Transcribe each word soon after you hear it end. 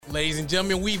Ladies and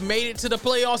gentlemen, we've made it to the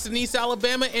playoffs in East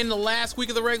Alabama in the last week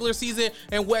of the regular season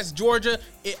in West Georgia.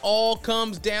 It all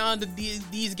comes down to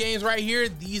these games right here.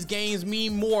 These games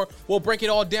mean more. We'll break it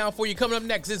all down for you. Coming up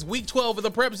next is Week 12 of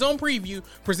the Prep Zone Preview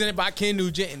presented by Ken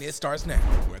Nugent, and it starts now.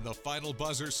 When the final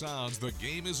buzzer sounds, the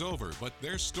game is over, but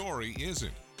their story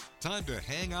isn't. Time to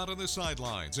hang out on the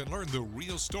sidelines and learn the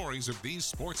real stories of these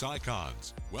sports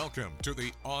icons. Welcome to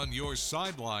the On Your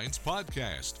Sidelines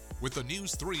podcast with the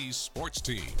News 3 sports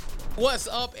team. What's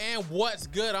up and what's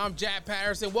good? I'm Jack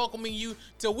Patterson, welcoming you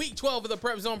to Week 12 of the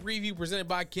Prep Zone Preview presented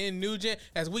by Ken Nugent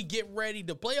as we get ready.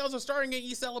 The playoffs are starting in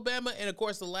East Alabama and, of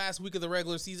course, the last week of the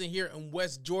regular season here in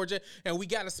West Georgia. And we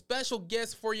got a special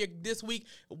guest for you this week.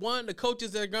 One of the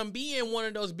coaches that are going to be in one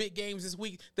of those big games this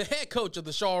week, the head coach of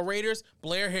the Shaw Raiders,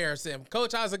 Blair Harrison.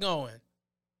 Coach, how's it going?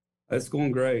 It's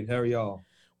going great. How are y'all?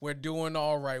 We're doing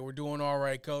all right. We're doing all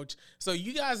right, Coach. So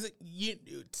you guys,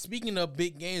 speaking of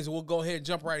big games, we'll go ahead and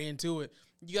jump right into it.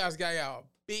 You guys got a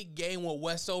big game with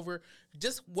Westover.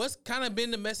 Just what's kind of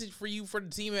been the message for you for the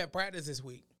team at practice this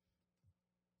week?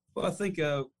 Well, I think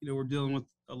we're dealing with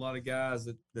a lot of guys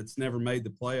that's never made the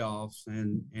playoffs,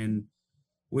 and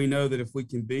we know that if we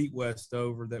can beat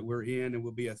Westover, that we're in and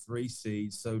we'll be a 3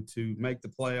 seed. So to make the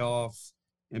playoffs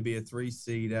and be a 3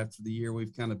 seed after the year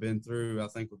we've kind of been through, I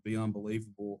think would be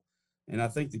unbelievable. And I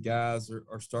think the guys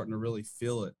are starting to really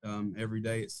feel it. Every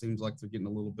day it seems like they're getting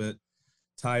a little bit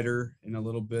tighter and a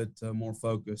little bit more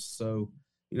focused. So,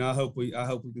 I hope we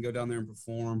can go down there and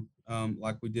perform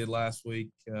like we did last week.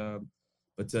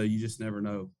 But you just never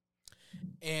know.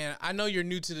 And I know you're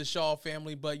new to the Shaw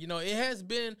family, but, it has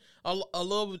been a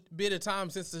little bit of time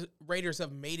since the Raiders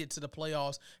have made it to the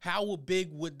playoffs. How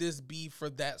big would this be for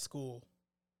that school?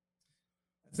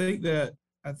 I think that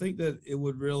it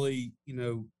would really,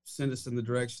 send us in the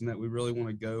direction that we really want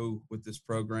to go with this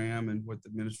program and what the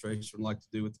administration would like to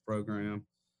do with the program.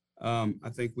 I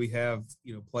think we have,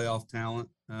 playoff talent.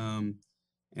 And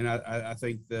I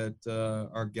think that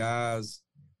our guys,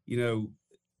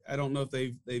 I don't know if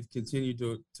they've continued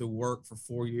to work for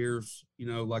 4 years,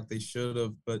 like they should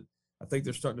have, but I think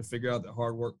they're starting to figure out that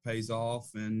hard work pays off.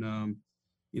 And,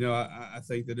 I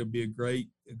think that it'd be a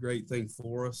great thing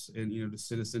for us and, to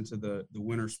send us into the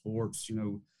winter sports,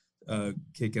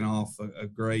 kicking off a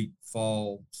great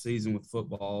fall season with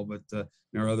football, but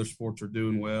our other sports are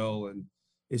doing well. And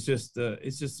it'd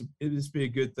just be a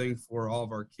good thing for all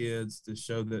of our kids to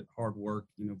show that hard work,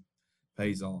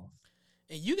 pays off.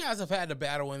 And you guys have had to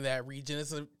battle in that region.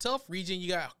 It's a tough region. You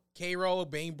got Cairo,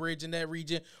 Bainbridge in that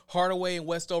region, Hardaway and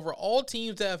Westover, all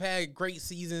teams that have had great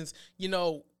seasons,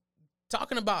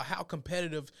 talking about how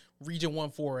competitive Region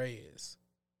 1 4A is.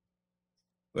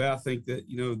 Well, I think that,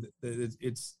 that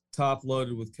it's top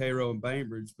loaded with Cairo and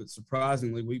Bainbridge, but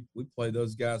surprisingly, we played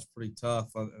those guys pretty tough.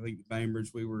 I think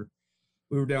Bainbridge, we were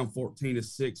down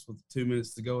 14-6 with 2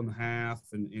 minutes to go in the half,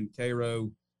 and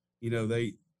Cairo,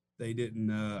 they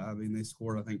didn't. They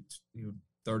scored, I think,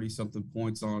 30-something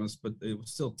points on us, but it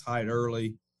was still tight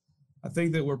early. I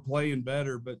think that we're playing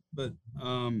better, but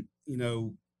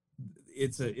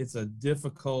it's a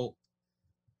difficult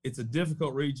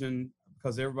region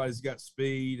because everybody's got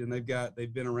speed and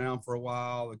they've been around for a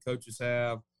while. The coaches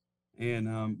have, and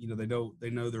they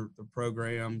know their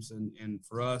programs, and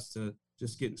for us to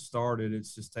just getting started,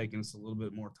 it's just taking us a little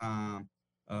bit more time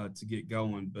to get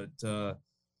going. But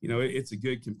it's a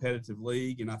good competitive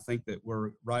league, and I think that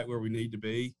we're right where we need to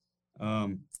be.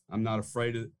 I'm not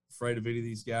afraid of any of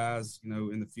these guys.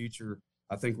 In the future,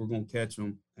 I think we're going to catch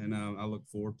them, and I look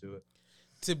forward to it.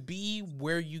 To be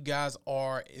where you guys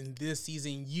are in this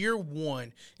season, year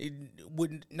one, it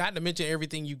would not to mention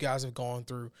everything you guys have gone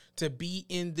through, to be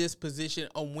in this position,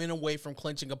 a win away from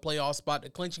clinching a playoff spot, to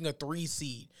clinching a 3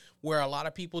 seed, where a lot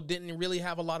of people didn't really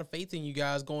have a lot of faith in you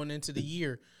guys going into the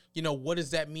year. What does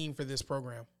that mean for this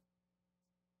program?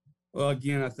 Well,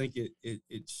 again, I think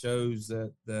it shows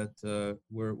that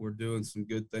we're doing some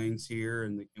good things here,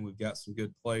 and we've got some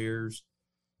good players.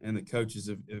 And the coaches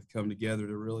have come together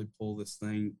to really pull this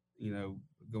thing,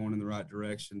 going in the right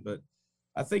direction. But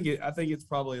I think it's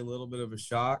probably a little bit of a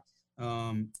shock.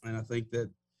 And I think that,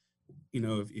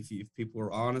 if people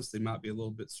are honest, they might be a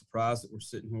little bit surprised that we're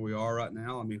sitting where we are right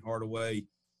now. I mean, Hardaway,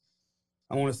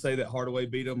 I want to say that Hardaway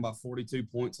beat them by 42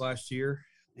 points last year.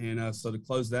 And so to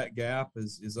close that gap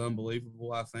is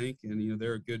unbelievable, I think. And,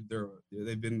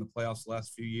 they've been in the playoffs the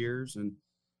last few years, and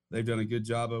they've done a good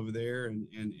job over there, and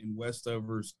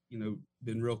Westover's,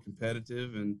 been real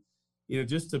competitive. And,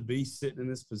 just to be sitting in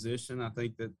this position, I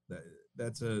think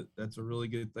that's a really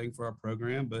good thing for our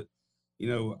program. But,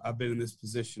 I've been in this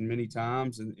position many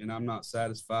times, and I'm not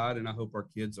satisfied, and I hope our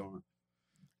kids aren't.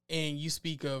 and you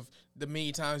speak of the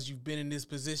many times you've been in this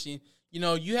position.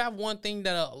 You have one thing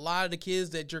that a lot of the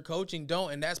kids that you're coaching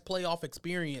don't, and that's playoff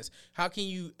experience. How can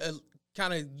you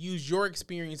kind of use your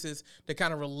experiences to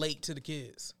kind of relate to the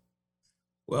kids?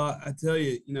 Well, I tell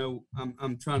you,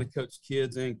 I'm trying to coach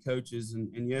kids and coaches,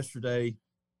 and yesterday,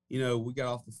 we got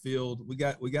off the field. We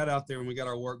got out there and we got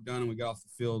our work done, and we got off the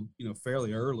field,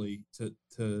 fairly early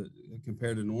to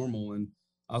compare to normal. And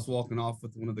I was walking off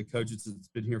with one of the coaches that's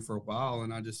been here for a while,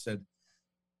 and I just said,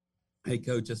 "Hey,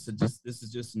 coach," I said, this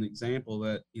is just an example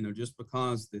that just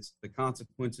because the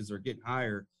consequences are getting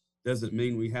higher doesn't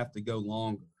mean we have to go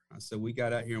longer. I said we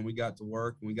got out here and we got to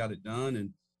work and we got it done,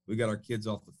 and we got our kids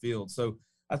off the field. So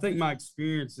I think my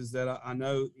experience is that I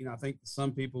know, I think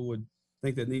some people would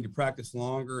think they need to practice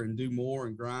longer and do more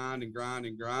and grind and grind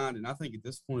and grind. And I think at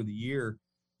this point of the year,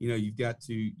 you got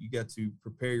to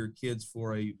prepare your kids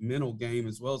for a mental game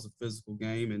as well as a physical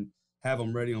game and have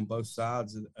them ready on both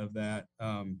sides of that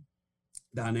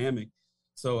dynamic.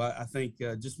 So I think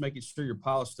just making sure you're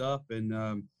polished up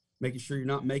and making sure you're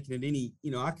not making it any,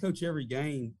 I coach every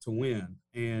game to win.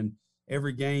 And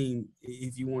every game,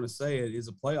 if you want to say it, is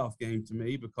a playoff game to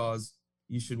me, because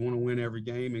you should want to win every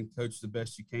game and coach the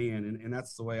best you can. And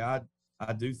that's the way I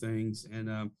do things.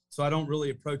 And so I don't really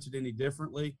approach it any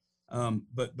differently.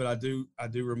 But I do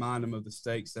remind them of the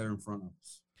stakes that are in front of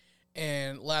us.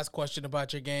 And last question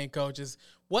about your game, Coach, is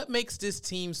what makes this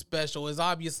team special? It's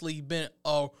obviously been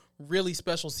a really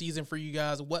special season for you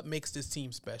guys. What makes this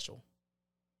team special?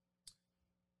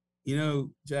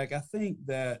 Jack, I think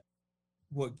that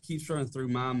what keeps running through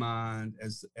my mind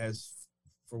as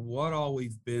for what all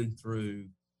we've been through,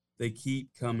 they keep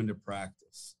coming to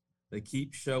practice. They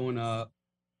keep showing up.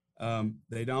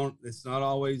 It's not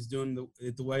always doing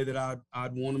it the way that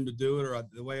I'd want them to do it or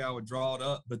the way I would draw it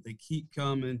up, but they keep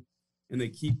coming and they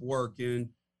keep working,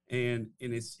 and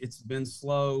it's been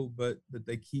slow, but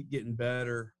they keep getting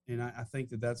better. And I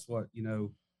think that's what,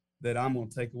 that I'm going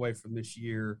to take away from this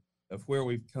year of where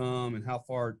we've come and how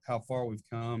far we've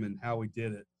come and how we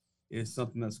did it is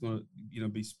something that's going to,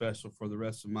 be special for the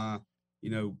rest of my,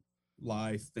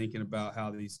 life, thinking about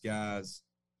how these guys,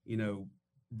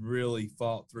 really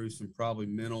fought through some probably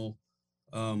mental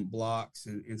blocks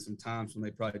and some times when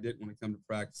they probably didn't want to come to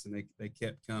practice, and they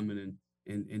kept coming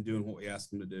and doing what we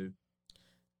asked them to do.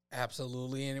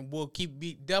 Absolutely, and we'll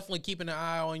definitely keeping an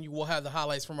eye on you. We'll have the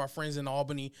highlights from our friends in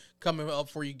Albany coming up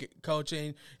for you, Coach.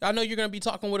 And I know you're going to be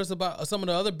talking with us about some of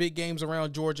the other big games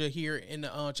around Georgia here in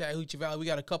the Chattahoochee Valley. We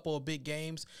got a couple of big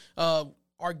games.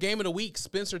 Our game of the week,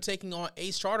 Spencer taking on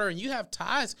Ace Charter, and you have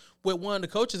ties with one of the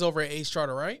coaches over at Ace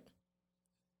Charter, right?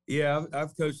 Yeah,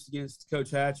 I've coached against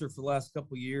Coach Hatcher for the last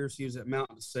couple of years. He was at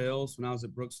Mountain DeSales when I was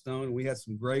at Brookstone, and we had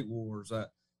some great wars. I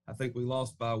think we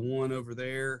lost by 1 over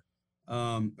there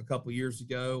a couple of years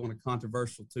ago on a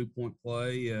controversial 2-point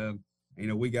play.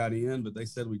 We got in, but they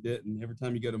said we didn't. Every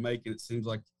time you go to Macon, it seems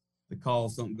like the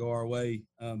calls don't go our way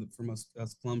from us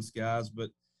Columbus guys.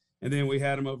 And then we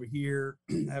had them over here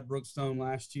at Brookstone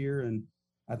last year, and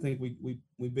I think we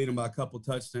beat him by a couple of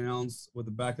touchdowns with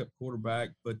a backup quarterback.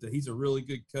 But he's a really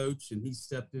good coach, and he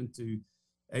stepped into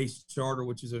Ace Charter,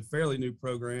 which is a fairly new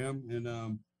program,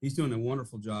 and he's doing a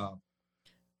wonderful job.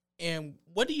 And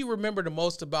what do you remember the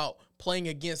most about playing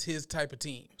against his type of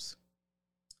teams?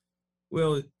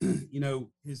 Well,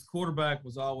 his quarterback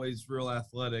was always real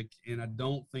athletic, and I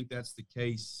don't think that's the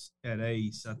case at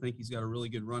Ace. I think he's got a really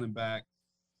good running back,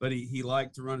 but he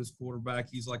liked to run his quarterback.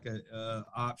 He's like a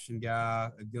option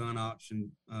guy, a gun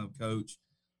option coach.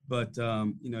 But,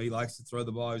 he likes to throw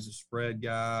the ball. He's a spread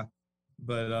guy.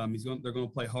 But they're going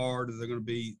to play hard. They're going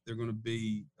to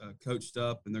be coached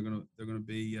up, and they're going to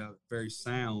be very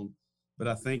sound. But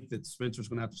I think that Spencer's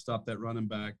going to have to stop that running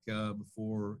back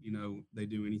before they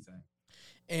do anything.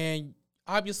 And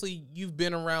obviously, you've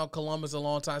been around Columbus a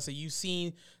long time, so you've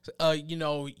seen,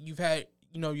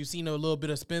 you've seen a little bit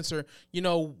of Spencer.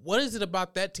 What is it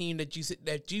about that team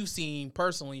that you've seen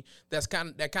personally that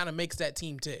kind of makes that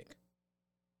team tick?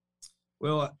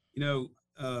 Well,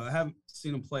 I haven't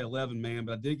seen them play 11-man,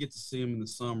 but I did get to see them in the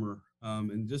summer.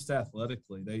 And just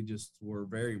athletically, they just were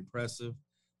very impressive.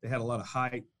 They had a lot of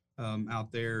height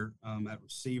out there at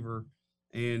receiver,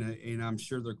 and I'm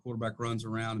sure their quarterback runs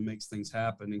around and makes things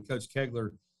happen. And Coach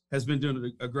Kegler has been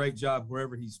doing a great job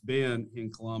wherever he's been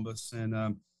in Columbus, and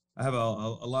I have a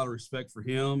lot of respect for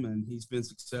him, and he's been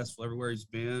successful everywhere he's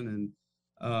been,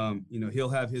 and he'll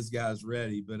have his guys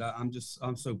ready. But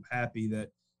I'm so happy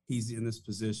that he's in this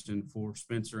position for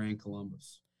Spencer and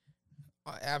Columbus.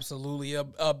 Absolutely.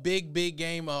 A big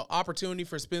game, opportunity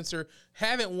for Spencer.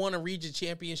 Haven't won a region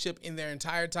championship in their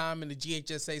entire time in the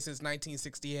GHSA since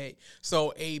 1968.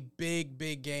 So a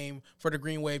big game for the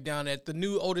Green Wave down at the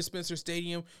new Otis Spencer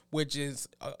Stadium, which is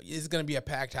going to be a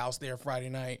packed house there Friday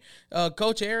night.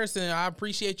 Coach Harrison, I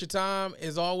appreciate your time.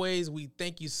 As always, we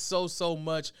thank you so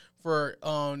much for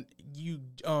you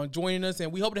joining us,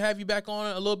 and we hope to have you back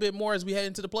on a little bit more as we head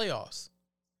into the playoffs.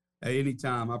 Hey,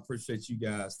 anytime. I appreciate you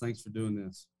guys. Thanks for doing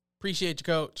this. Appreciate you,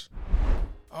 Coach.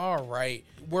 All right.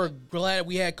 We're glad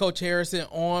we had Coach Harrison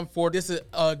on for this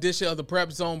edition of the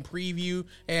Prep Zone Preview.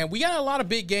 And we got a lot of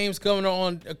big games coming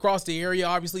on across the area.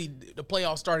 Obviously, the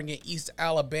playoffs starting in East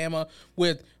Alabama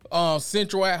with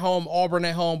Central at home, Auburn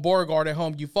at home, Beauregard at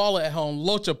home, Eufaula at home,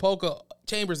 Lochapoka,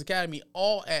 Chambers Academy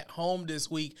all at home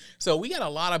this week. So we got a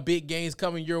lot of big games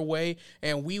coming your way,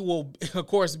 and we will, of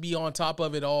course, be on top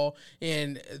of it all.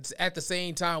 And at the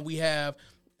same time, we have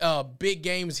big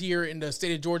games here in the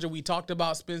state of Georgia. We talked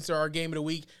about Spencer, our game of the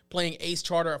week, playing Ace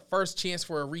Charter, a first chance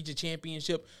for a region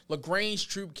championship. LaGrange,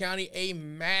 Troup County, a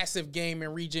massive game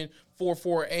in Region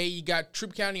 4-4A. You got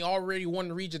Troup County already won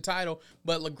the region title,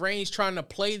 but LaGrange trying to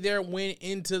play their way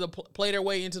into the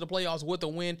playoffs with a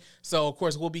win. So, of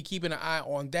course, we'll be keeping an eye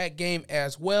on that game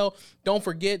as well. Don't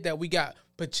forget that we got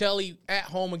Pacelli at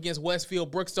home against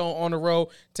Westfield, Brookstone on the road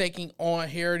taking on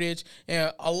Heritage,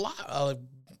 and a lot of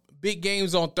big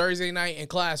games on Thursday night in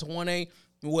Class 1A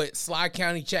with Sly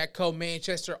County, Chatco,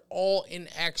 Manchester, all in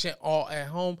action, all at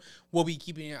home. We'll be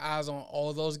keeping your eyes on all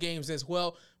of those games as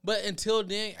well. But until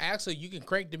then, actually, you can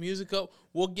crank the music up.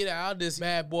 We'll get out of this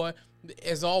bad boy.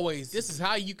 As always, this is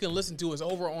how you can listen to us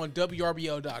over on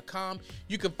WRBL.com.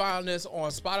 You can find us on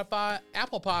Spotify,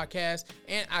 Apple Podcasts,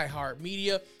 and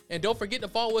iHeartMedia. And don't forget to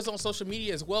follow us on social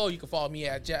media as well. You can follow me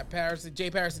at Jack Patterson,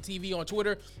 J Patterson TV on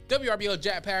Twitter, WRBL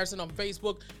Jack Patterson on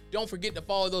Facebook. Don't forget to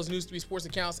follow those News 3 Sports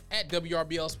accounts at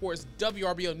WRBL Sports,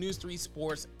 WRBL News 3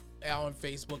 Sports on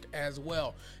Facebook as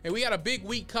well. And we got a big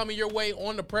week coming your way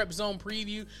on the Prep Zone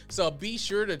Preview, so be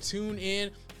sure to tune in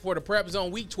for the Prep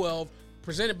Zone Week 12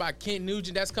 presented by Ken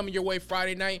Nugent. That's coming your way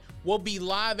Friday night. We'll be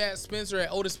live at Spencer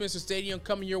at Otis Spencer Stadium,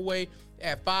 coming your way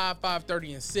at 5,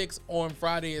 5:30, and 6 on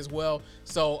Friday as well.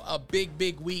 So a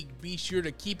big week. Be sure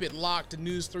to keep it locked to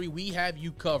News 3. We have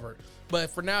you covered. But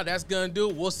for now, that's going to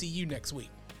do it. We'll see you next week.